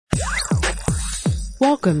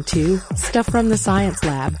Welcome to Stuff from the Science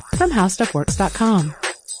Lab from HowStuffWorks.com.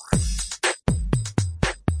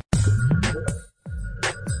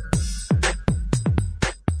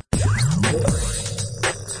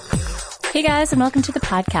 Hey guys, and welcome to the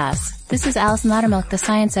podcast. This is Allison Loudermilk, the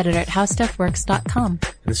science editor at HowStuffWorks.com.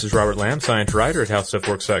 This is Robert Lamb, science writer at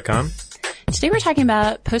HowStuffWorks.com. Today we're talking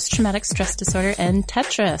about post-traumatic stress disorder and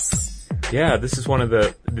Tetris. Yeah, this is one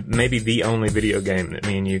of maybe the only video game that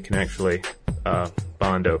me and you can actually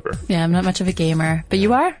bond over. Yeah, I'm not much of a gamer, but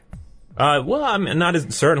you are? Well,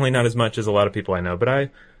 I'm certainly not as much as a lot of people I know, but I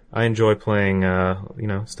enjoy playing,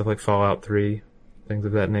 stuff like Fallout 3, things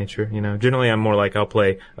of that nature. Generally I'm more like I'll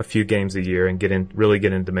play a few games a year and really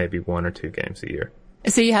get into maybe one or two games a year.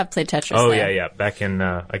 So you have played Tetris? Oh, there. yeah. Back in,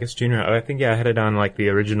 I guess junior, I think, I had it on like the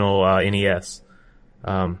original NES.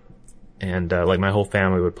 Like my whole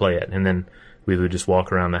family would play it, and then we would just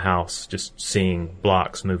walk around the house just seeing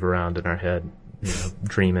blocks move around in our head,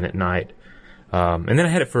 dreaming at night. And then I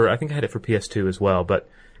had it for PS2 as well, but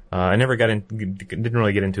I never didn't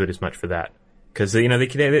really get into it as much for that. Cause,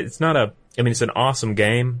 it's an awesome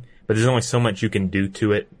game, but there's only so much you can do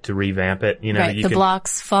to it to revamp it. Right,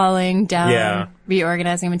 blocks falling down,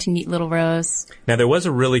 reorganizing them into neat little rows. Now, there was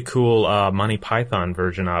a really cool Monty Python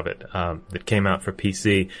version of it that came out for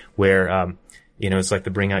PC where, it's like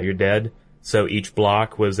the Bring Out Your Dead. So each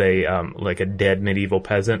block was like a dead medieval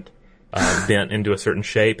peasant bent into a certain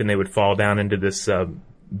shape, and they would fall down into this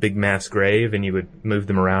big mass grave, and you would move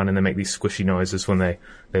them around, and they make these squishy noises when they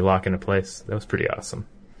lock into place. That was pretty awesome.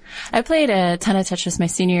 I played a ton of Tetris my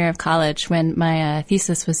senior year of college when my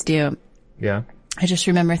thesis was due. Yeah. I just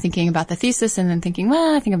remember thinking about the thesis and then thinking,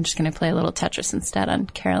 well, I think I'm just going to play a little Tetris instead on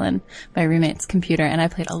Carolyn, my roommate's computer. And I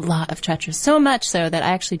played a lot of Tetris, so much so that I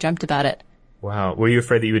actually dreamt about it. Wow. Were you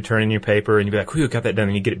afraid that you would turn in your paper and you'd be like, whew, got that done,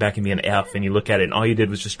 and you get it back and be an F, and you look at it and all you did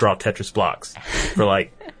was just draw Tetris blocks for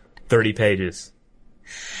like 30 pages?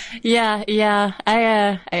 Yeah.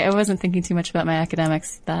 I wasn't thinking too much about my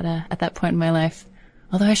academics at that point in my life.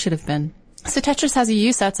 Although I should have been. So Tetris has a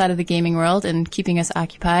use outside of the gaming world and keeping us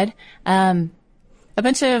occupied. A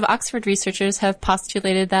bunch of Oxford researchers have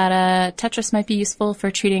postulated that Tetris might be useful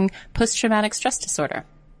for treating post-traumatic stress disorder.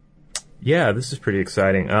 Yeah, this is pretty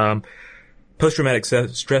exciting. Post-traumatic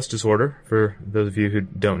stress disorder, for those of you who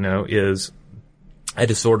don't know, is a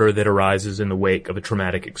disorder that arises in the wake of a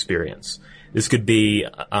traumatic experience. This could be,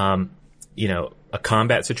 a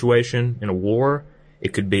combat situation in a war.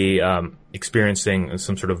 It could be experiencing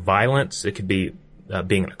some sort of violence. It could be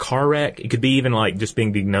being in a car wreck. It could be even like just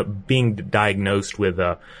being diagnosed with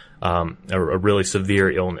a really severe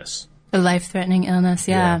illness. A life-threatening illness,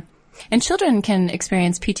 yeah. And children can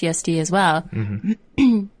experience PTSD as well.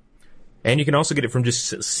 Mm-hmm. And you can also get it from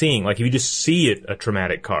just seeing, like if you just see a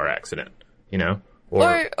traumatic car accident,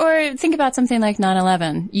 Or think about something like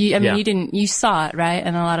 9/11. You saw it, right?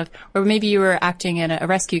 And or maybe you were acting in a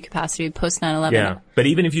rescue capacity post 9/11. Yeah. But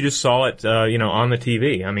even if you just saw it, on the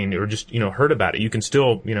TV, or just, heard about it, you can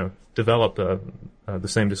still, develop the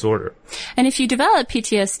same disorder. And if you develop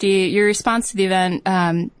PTSD, your response to the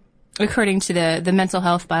event, according to the mental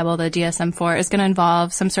health Bible, the DSM-4, is going to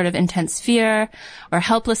involve some sort of intense fear or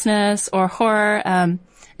helplessness or horror. And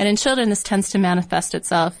in children, this tends to manifest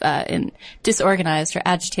itself in disorganized or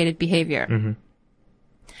agitated behavior. Mm-hmm.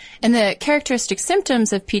 And the characteristic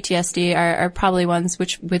symptoms of PTSD are probably ones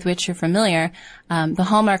with which you're familiar, the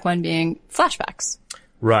hallmark one being flashbacks.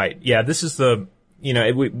 Right. Yeah, this is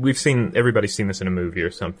everybody's seen this in a movie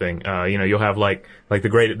or something. You'll have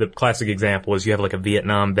the classic example is you have like a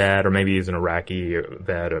Vietnam vet, or maybe he's an Iraqi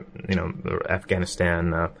vet, or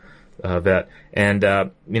Afghanistan vet.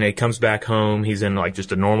 And, he comes back home. He's in like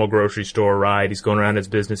just a normal grocery store, right? He's going around his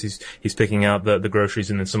business. He's picking out the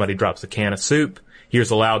groceries, and then somebody drops a can of soup,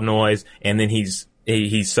 hears a loud noise, and then he's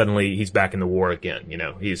back in the war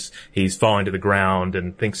again. He's falling to the ground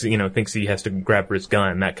and thinks he has to grab for his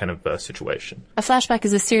gun, that kind of situation. A flashback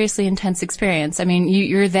is a seriously intense experience. I mean,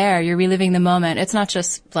 you're there, you're reliving the moment. It's not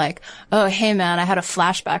just like, oh, hey man, I had a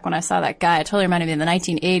flashback when I saw that guy. It totally reminded me of the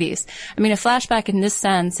 1980s. I mean, a flashback in this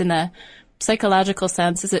sense, in the psychological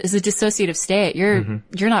sense, is a dissociative state.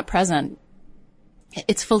 You're not present.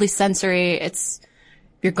 It's fully sensory.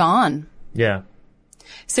 You're gone. Yeah.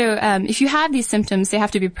 So, if you have these symptoms, they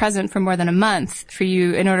have to be present for more than a month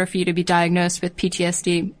in order for you to be diagnosed with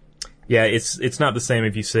PTSD. Yeah, it's not the same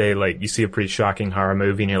if you say, like, you see a pretty shocking horror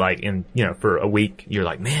movie and you're like, for a week, you're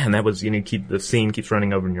like, man, that was, the scene keeps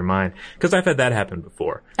running over in your mind. Cause I've had that happen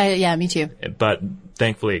before. Yeah, me too. But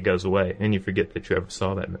thankfully it goes away and you forget that you ever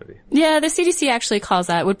saw that movie. Yeah, the CDC actually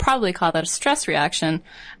would probably call that a stress reaction.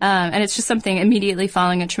 And it's just something immediately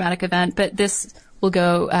following a traumatic event. But this will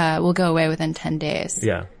go away within 10 days.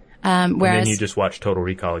 Yeah. Whereas And then you just watch Total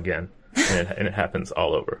Recall again, and it happens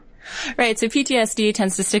all over. Right. So PTSD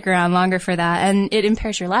tends to stick around longer for that, and it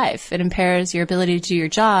impairs your life. It impairs your ability to do your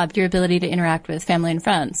job, your ability to interact with family and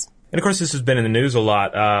friends. And of course, this has been in the news a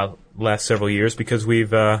lot last several years because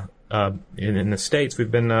we've in the States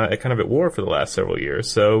we've been kind of at war for the last several years.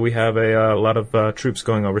 So we have a lot of troops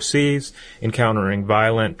going overseas, encountering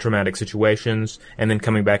violent, traumatic situations, and then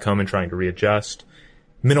coming back home and trying to readjust.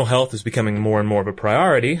 Mental health is becoming more and more of a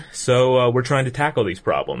priority, so we're trying to tackle these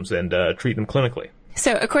problems and treat them clinically.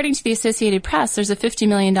 So according to the Associated Press, there's a $50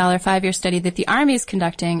 million 5-year study that the Army is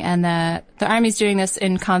conducting, and the Army's doing this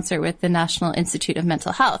in concert with the National Institute of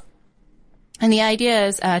Mental Health. And the idea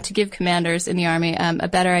is to give commanders in the Army a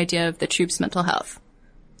better idea of the troops' mental health.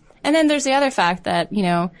 And then there's the other fact that,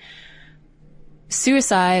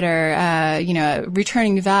 suicide or,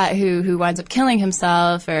 returning vet who winds up killing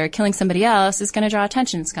himself or killing somebody else is going to draw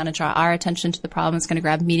attention. It's going to draw our attention to the problem. It's going to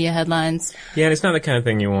grab media headlines. Yeah, and it's not the kind of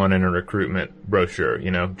thing you want in a recruitment brochure,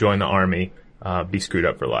 join the Army, be screwed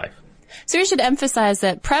up for life. So we should emphasize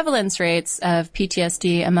that prevalence rates of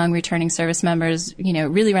PTSD among returning service members,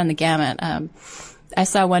 really run the gamut. I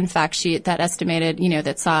saw one fact sheet that estimated,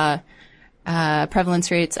 that saw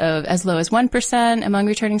prevalence rates of as low as 1% among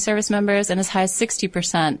returning service members and as high as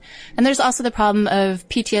 60%. And there's also the problem of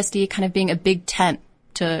PTSD kind of being a big tent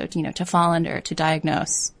to fall under, to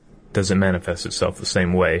diagnose. Doesn't manifest itself the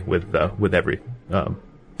same way with every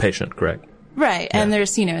patient, correct? Right. Yeah. And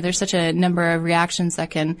there's such a number of reactions that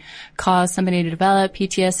can cause somebody to develop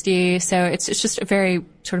PTSD. So it's just a very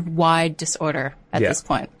sort of wide disorder at this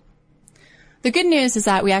point. The good news is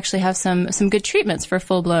that we actually have some good treatments for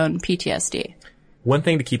full-blown PTSD. One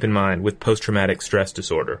thing to keep in mind with post-traumatic stress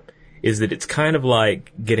disorder is that it's kind of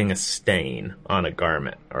like getting a stain on a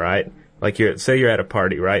garment, all right? Like say you're at a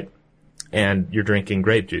party, right? And you're drinking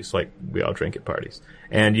grape juice, like we all drink at parties.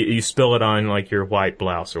 And you spill it on like your white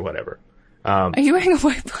blouse or whatever. Are you wearing a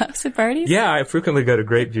white blouse at parties? Yeah, I frequently go to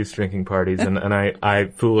grape juice drinking parties, and I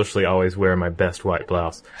foolishly always wear my best white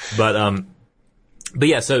blouse. But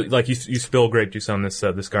yeah, so like you spill grape juice on this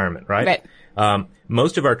garment, right? Right.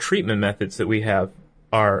 Most of our treatment methods that we have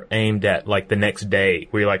are aimed at like the next day,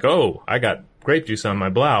 where you're like, oh, I got grape juice on my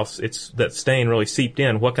blouse. It's that stain really seeped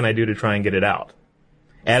in. What can I do to try and get it out?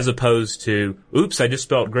 As opposed to, oops, I just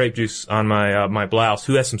spilled grape juice on my blouse.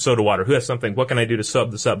 Who has some soda water? Who has something? What can I do to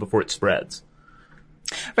sub this up before it spreads?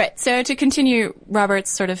 Right. So to continue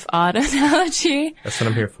Robert's sort of odd analogy. That's what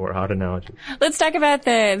I'm here for, odd analogy. Let's talk about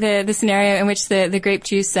the scenario in which the grape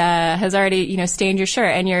juice has already, stained your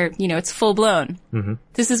shirt and it's full blown. Mm-hmm.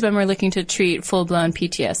 This is when we're looking to treat full blown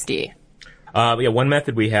PTSD. One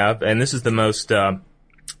method we have, and this is the most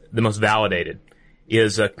validated,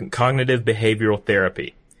 is a cognitive behavioral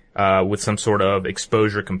therapy with some sort of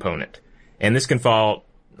exposure component. And this can fall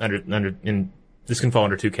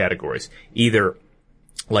under two categories. Either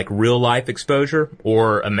like real life exposure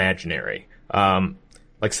or imaginary.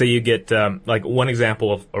 Like say you get, like one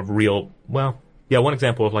example of one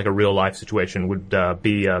example of like a real life situation would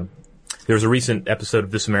be, there was a recent episode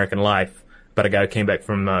of This American Life about a guy who came back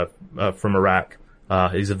from Iraq.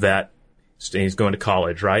 He's a vet. He's going to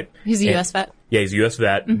college, right? He's a U.S. vet. Yeah, he's a U.S.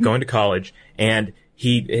 vet, going to college, and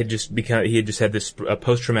he had just had this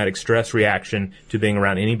post-traumatic stress reaction to being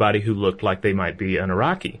around anybody who looked like they might be an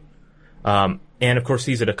Iraqi. And of course,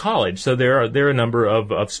 he's at a college, so there are a number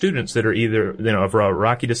of students that are either of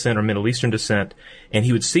Iraqi descent or Middle Eastern descent, and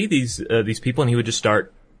he would see these people, and he would just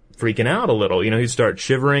start freaking out a little. He'd start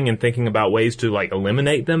shivering and thinking about ways to like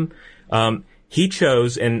eliminate them. He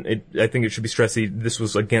chose, and I think it should be stressed, this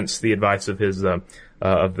was against the advice of his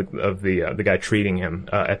of the guy treating him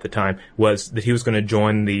at the time, was that he was going to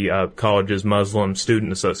join the college's Muslim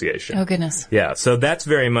Student Association. Oh goodness! Yeah, so that's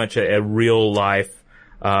very much a real life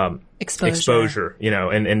exposure,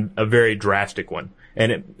 and a very drastic one,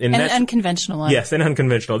 and an unconventional one. Yes, an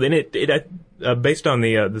unconventional. And it based on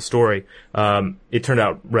the story, it turned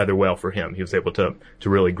out rather well for him. He was able to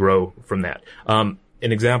really grow from that.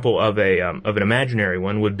 An example of an imaginary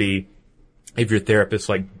one would be if your therapist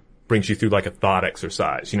like brings you through like a thought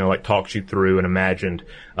exercise, like talks you through an imagined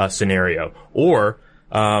scenario, or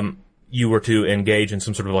you were to engage in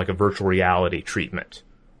some sort of like a virtual reality treatment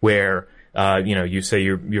where you say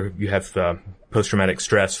you have post-traumatic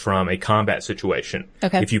stress from a combat situation.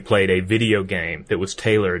 Okay. If you played a video game that was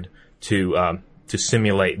tailored to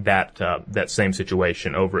simulate that same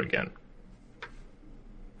situation over again.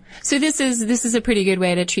 So this is a pretty good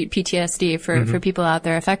way to treat PTSD for people out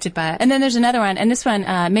there affected by it. And then there's another one, and this one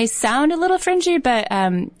may sound a little fringy, but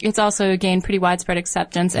it's also gained pretty widespread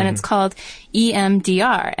acceptance, and it's called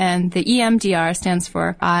EMDR. And the EMDR stands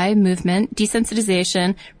for Eye Movement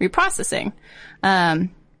Desensitization Reprocessing.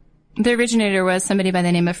 The originator was somebody by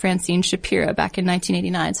the name of Francine Shapiro back in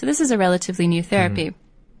 1989. So this is a relatively new therapy.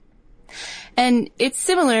 And it's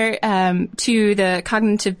similar to the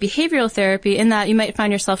cognitive behavioral therapy in that you might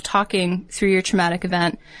find yourself talking through your traumatic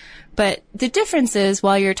event. But the difference is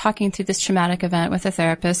while you're talking through this traumatic event with a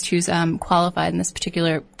therapist who's qualified in this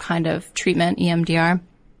particular kind of treatment, EMDR,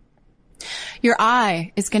 your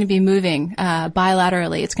eye is going to be moving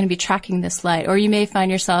bilaterally. It's going to be tracking this light. Or you may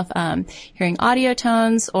find yourself hearing audio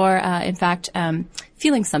tones or, in fact,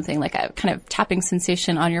 feeling something like a kind of tapping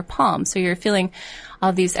sensation on your palm. So you're feeling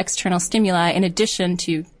all these external stimuli in addition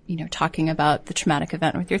to, talking about the traumatic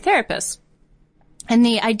event with your therapist. And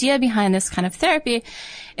the idea behind this kind of therapy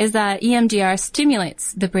is that EMDR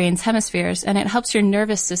stimulates the brain's hemispheres and it helps your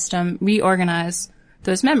nervous system reorganize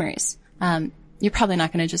those memories. You're probably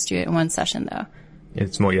not going to just do it in one session, though.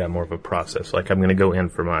 It's more of a process. Like I'm going to go in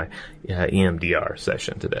for my EMDR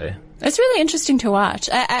session today. It's really interesting to watch.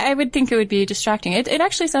 I would think it would be distracting. It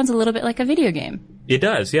actually sounds a little bit like a video game. It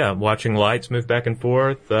does, yeah. Watching lights move back and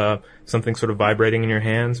forth, something sort of vibrating in your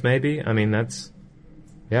hands, maybe. I mean,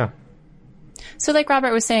 yeah. So like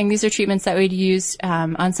Robert was saying, these are treatments that we'd use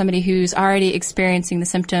on somebody who's already experiencing the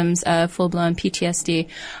symptoms of full-blown PTSD.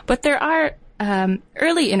 But there are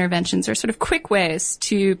early interventions or sort of quick ways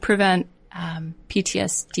to prevent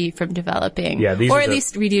PTSD from developing, or at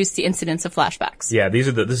least reduce the incidence of flashbacks. Yeah, this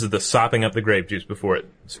is the sopping up the grape juice before it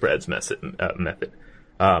spreads method.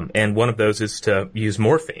 And one of those is to use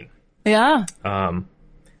morphine. Yeah.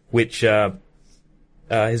 Which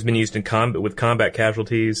has been used in with combat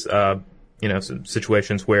casualties. Some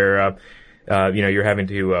situations where you're having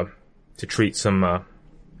to treat some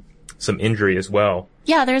injury as well.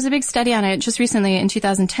 Yeah, there was a big study on it just recently in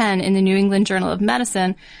 2010 in the New England Journal of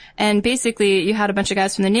Medicine. And basically, you had a bunch of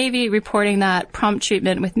guys from the Navy reporting that prompt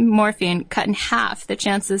treatment with morphine cut in half the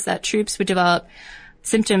chances that troops would develop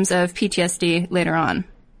symptoms of PTSD later on.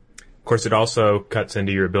 Of course, it also cuts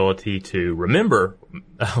into your ability to remember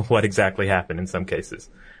what exactly happened in some cases,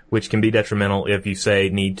 which can be detrimental if you, say,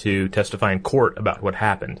 need to testify in court about what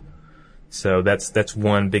happened. So that's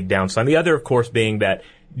one big downside. The other, of course, being that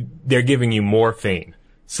they're giving you morphine.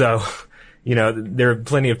 So, there are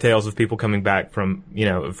plenty of tales of people coming back from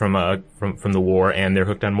the war and they're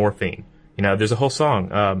hooked on morphine. There's a whole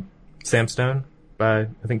song, Sam Stone by,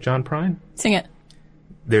 I think, John Prine. Sing it.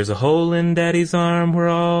 There's a hole in Daddy's arm where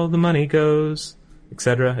all the money goes,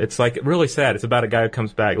 etc. It's like really sad. It's about a guy who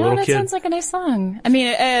comes back, a little kid. Sounds like a nice song. I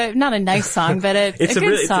mean, not a nice song, but it's a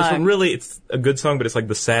good song. It's a good song, but it's like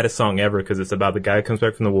the saddest song ever because it's about the guy who comes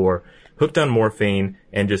back from the war, hooked on morphine,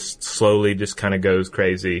 and just slowly just kind of goes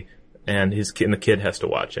crazy, and the kid has to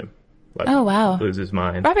watch him. Like, oh, wow. Lose his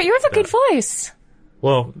mind. Robert, you have a good voice.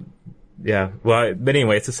 Well, yeah. Well, but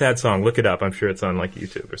anyway, it's a sad song. Look it up. I'm sure it's on like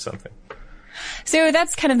YouTube or something. So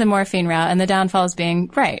that's kind of the morphine route, and the downfalls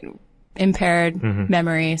being, impaired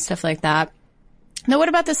memory, stuff like that. Now, what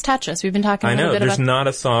about this Tetris? We've been talking a little bit about... I know, there's not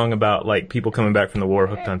a song about, like, people coming back from the war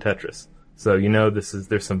hooked on Tetris. So,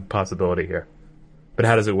 there's some possibility here. But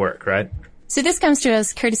how does it work, right? So this comes to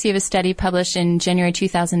us courtesy of a study published in January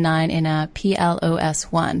 2009 in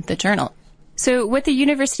PLOS1, the journal. So what the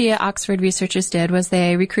University of Oxford researchers did was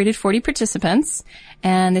they recruited 40 participants,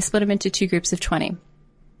 and they split them into two groups of 20.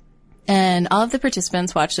 And all of the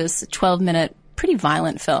participants watched this 12-minute, pretty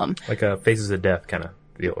violent film. Like a Faces of Death kind of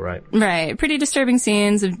deal, right? Right. Pretty disturbing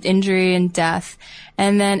scenes of injury and death.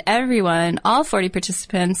 And then everyone, all 40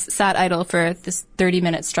 participants, sat idle for this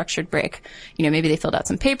 30-minute structured break. Maybe they filled out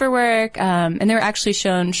some paperwork, and they were actually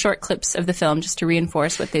shown short clips of the film just to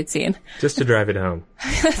reinforce what they'd seen. Just to drive it home.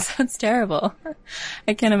 That sounds terrible.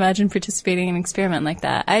 I can't imagine participating in an experiment like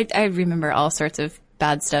that. I remember all sorts of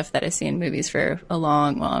bad stuff that I see in movies for a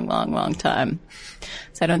long, long, long, long time.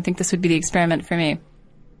 So I don't think this would be the experiment for me.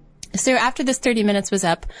 So after this 30 minutes was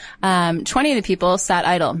up, 20 of the people sat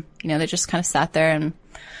idle. They just kind of sat there and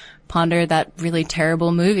pondered that really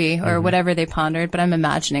terrible movie or whatever they pondered, but I'm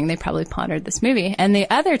imagining they probably pondered this movie. And the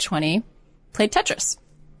other 20 played Tetris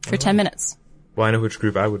for 10 minutes. Well, I know which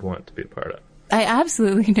group I would want to be a part of. I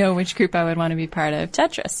absolutely know which group I would want to be part of.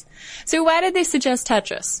 Tetris. So why did they suggest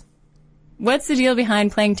Tetris? What's the deal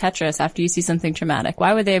behind playing Tetris after you see something traumatic?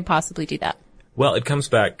 Why would they possibly do that? Well, it comes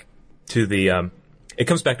back to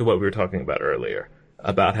what we were talking about earlier,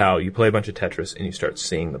 about how you play a bunch of Tetris and you start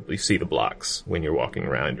you see the blocks when you're walking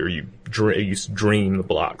around, or you dream the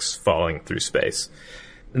blocks falling through space.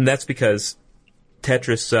 And that's because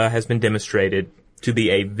Tetris has been demonstrated to be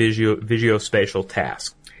a visuospatial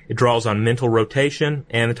task. It draws on mental rotation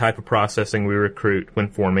and the type of processing we recruit when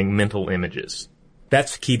forming mental images.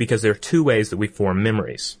 That's key because there are two ways that we form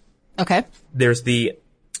memories. Okay. There's the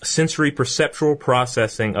sensory perceptual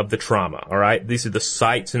processing of the trauma, all right? These are the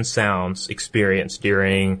sights and sounds experienced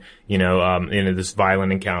during, this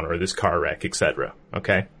violent encounter or this car wreck, etc.,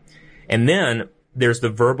 okay? And then there's the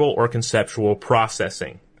verbal or conceptual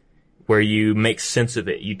processing, where you make sense of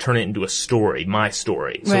it. You turn it into a story, my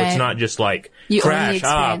story. So It's not just like, you crash,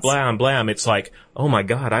 blam, blam. It's like, oh my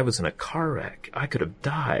God, I was in a car wreck. I could have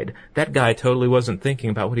died. That guy totally wasn't thinking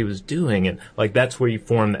about what he was doing. And that's where you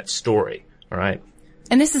form that story, all right?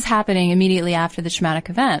 And this is happening immediately after the traumatic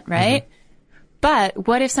event, right? Mm-hmm. But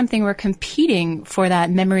what if something were competing for that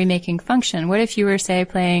memory-making function? What if you were, say,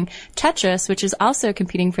 playing Tetris, which is also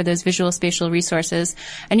competing for those visual spatial resources,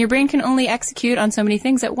 and your brain can only execute on so many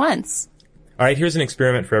things at once? All right, here's an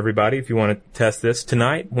experiment for everybody if you want to test this.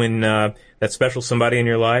 Tonight, when that special somebody in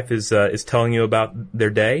your life is telling you about their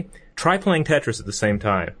day, try playing Tetris at the same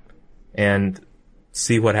time and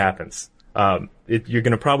see what happens. You're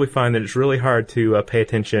going to probably find that it's really hard to pay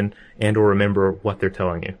attention and or remember what they're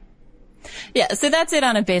telling you. Yeah, so that's it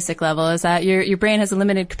on a basic level, is that your brain has a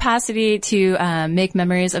limited capacity to make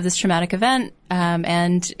memories of this traumatic event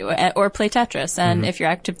or play Tetris. And if you're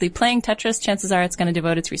actively playing Tetris, chances are it's going to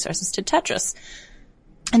devote its resources to Tetris.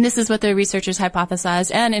 And this is what the researchers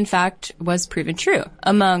hypothesized and, in fact, was proven true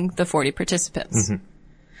among the 40 participants. Mm-hmm.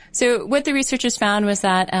 So what the researchers found was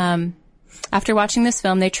that after watching this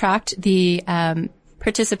film, they tracked the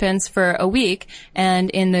participants for a week, and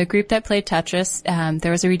in the group that played Tetris,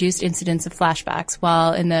 there was a reduced incidence of flashbacks,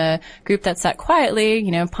 while in the group that sat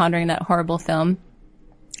quietly, pondering that horrible film,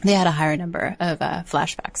 they had a higher number of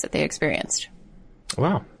flashbacks that they experienced.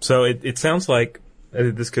 Wow. So it sounds like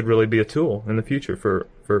this could really be a tool in the future for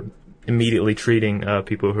immediately treating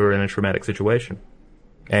people who are in a traumatic situation.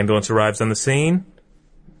 Ambulance arrives on the scene.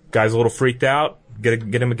 Guy's a little freaked out. Get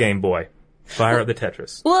him a Game Boy. Fire up the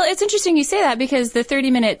Tetris. Well, it's interesting you say that, because the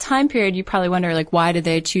 30-minute time period, you probably wonder, why did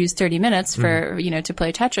they choose 30 minutes for, to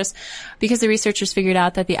play Tetris? Because the researchers figured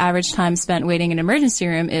out that the average time spent waiting in an emergency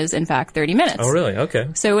room is, in fact, 30 minutes. Oh, really? Okay.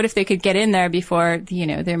 So what if they could get in there before, the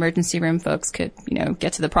emergency room folks could,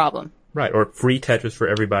 get to the problem? Right. Or free Tetris for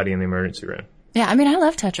everybody in the emergency room. Yeah, I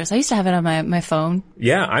love Tetris. I used to have it on my phone.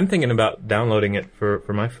 Yeah, I'm thinking about downloading it for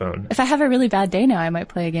my phone. If I have a really bad day now, I might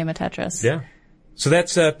play a game of Tetris. Yeah. So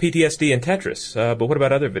that's PTSD and Tetris. But what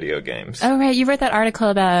about other video games? Oh, right. You wrote that article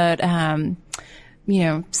about,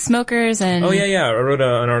 smokers and... Oh, yeah. I wrote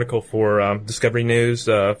an article for Discovery News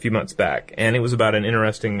a few months back, and it was about an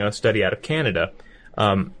interesting study out of Canada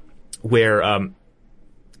where,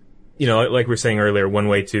 like we were saying earlier, one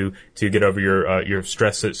way to get over your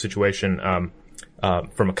stress situation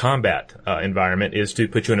from a combat environment is to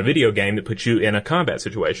put you in a video game that puts you in a combat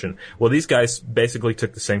situation. Well, these guys basically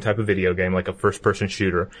took the same type of video game, like a first-person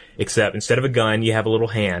shooter, except instead of a gun, you have a little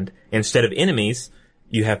hand. And instead of enemies,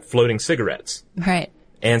 you have floating cigarettes. Right.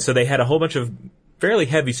 And so they had a whole bunch of fairly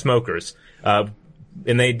heavy smokers,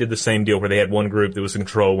 and they did the same deal where they had one group that was the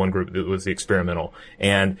control, one group that was the experimental.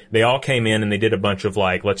 And they all came in and they did a bunch of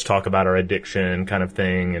let's talk about our addiction kind of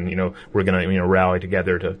thing. And, we're going to, rally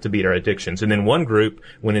together to beat our addictions. And then one group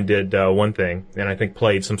went and did one thing and I think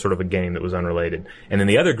played some sort of a game that was unrelated. And then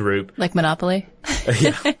the other group. Like Monopoly?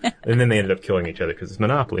 Yeah. And then they ended up killing each other because it's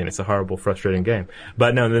Monopoly and it's a horrible, frustrating game.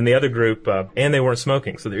 But no, then the other group, and they weren't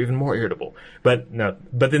smoking, so they're even more irritable. But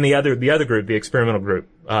then the other group, the experimental group,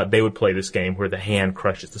 they would play this game where the hand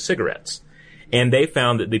crushes the cigarettes. And they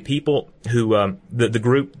found that the people who, the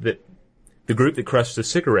group that crushed the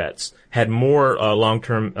cigarettes had more,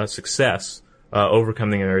 long-term, success,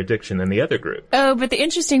 overcoming their addiction than the other group. Oh, but the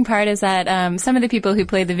interesting part is that, some of the people who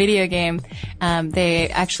played the video game, they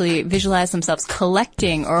actually visualized themselves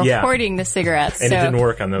collecting or hoarding the cigarettes. And it didn't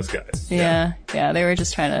work on those guys. Yeah. They were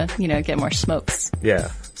just trying to, get more smokes. Yeah.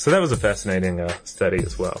 So that was a fascinating, study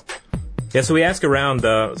as well. Yeah, so we asked around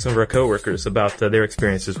some of our coworkers about their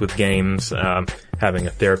experiences with games having a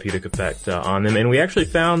therapeutic effect on them, and we actually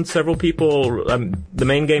found several people. The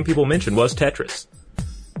main game people mentioned was Tetris.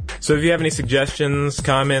 So if you have any suggestions,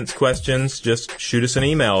 comments, questions, just shoot us an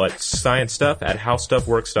email at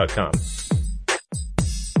sciencestuff@howstuffworks.com.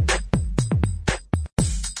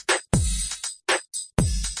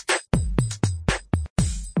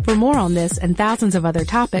 For more on this and thousands of other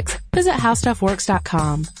topics, visit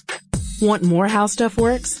howstuffworks.com. Want more How Stuff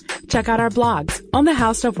Works? Check out our blogs on the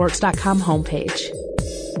howstuffworks.com homepage.